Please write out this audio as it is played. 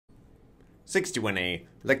61A,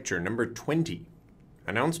 lecture number 20.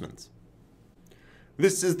 Announcements.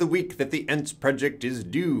 This is the week that the ENTS project is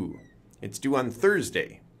due. It's due on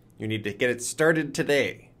Thursday. You need to get it started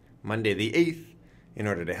today, Monday the 8th. In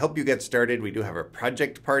order to help you get started, we do have a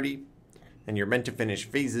project party, and you're meant to finish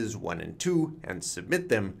phases 1 and 2 and submit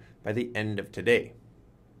them by the end of today.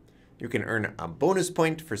 You can earn a bonus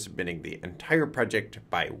point for submitting the entire project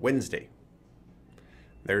by Wednesday.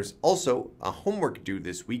 There's also a homework due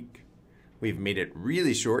this week. We've made it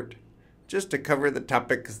really short, just to cover the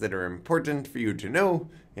topics that are important for you to know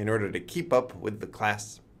in order to keep up with the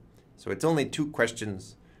class. So it's only 2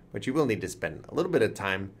 questions, but you will need to spend a little bit of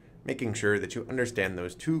time making sure that you understand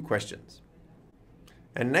those 2 questions.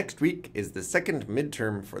 And next week is the second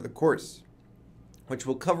midterm for the course, which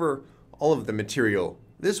will cover all of the material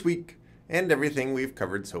this week and everything we've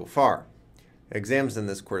covered so far. Exams in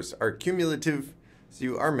this course are cumulative, so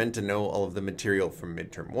you are meant to know all of the material from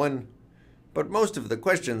midterm 1, but most of the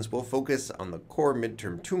questions will focus on the core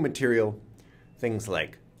midterm 2 material, things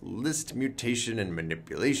like list mutation and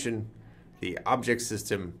manipulation, the object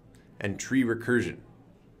system, and tree recursion.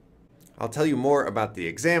 I'll tell you more about the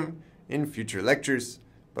exam in future lectures,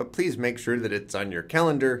 but please make sure that it's on your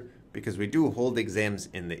calendar because we do hold exams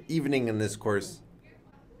in the evening in this course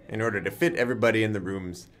in order to fit everybody in the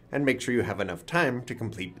rooms and make sure you have enough time to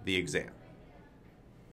complete the exam.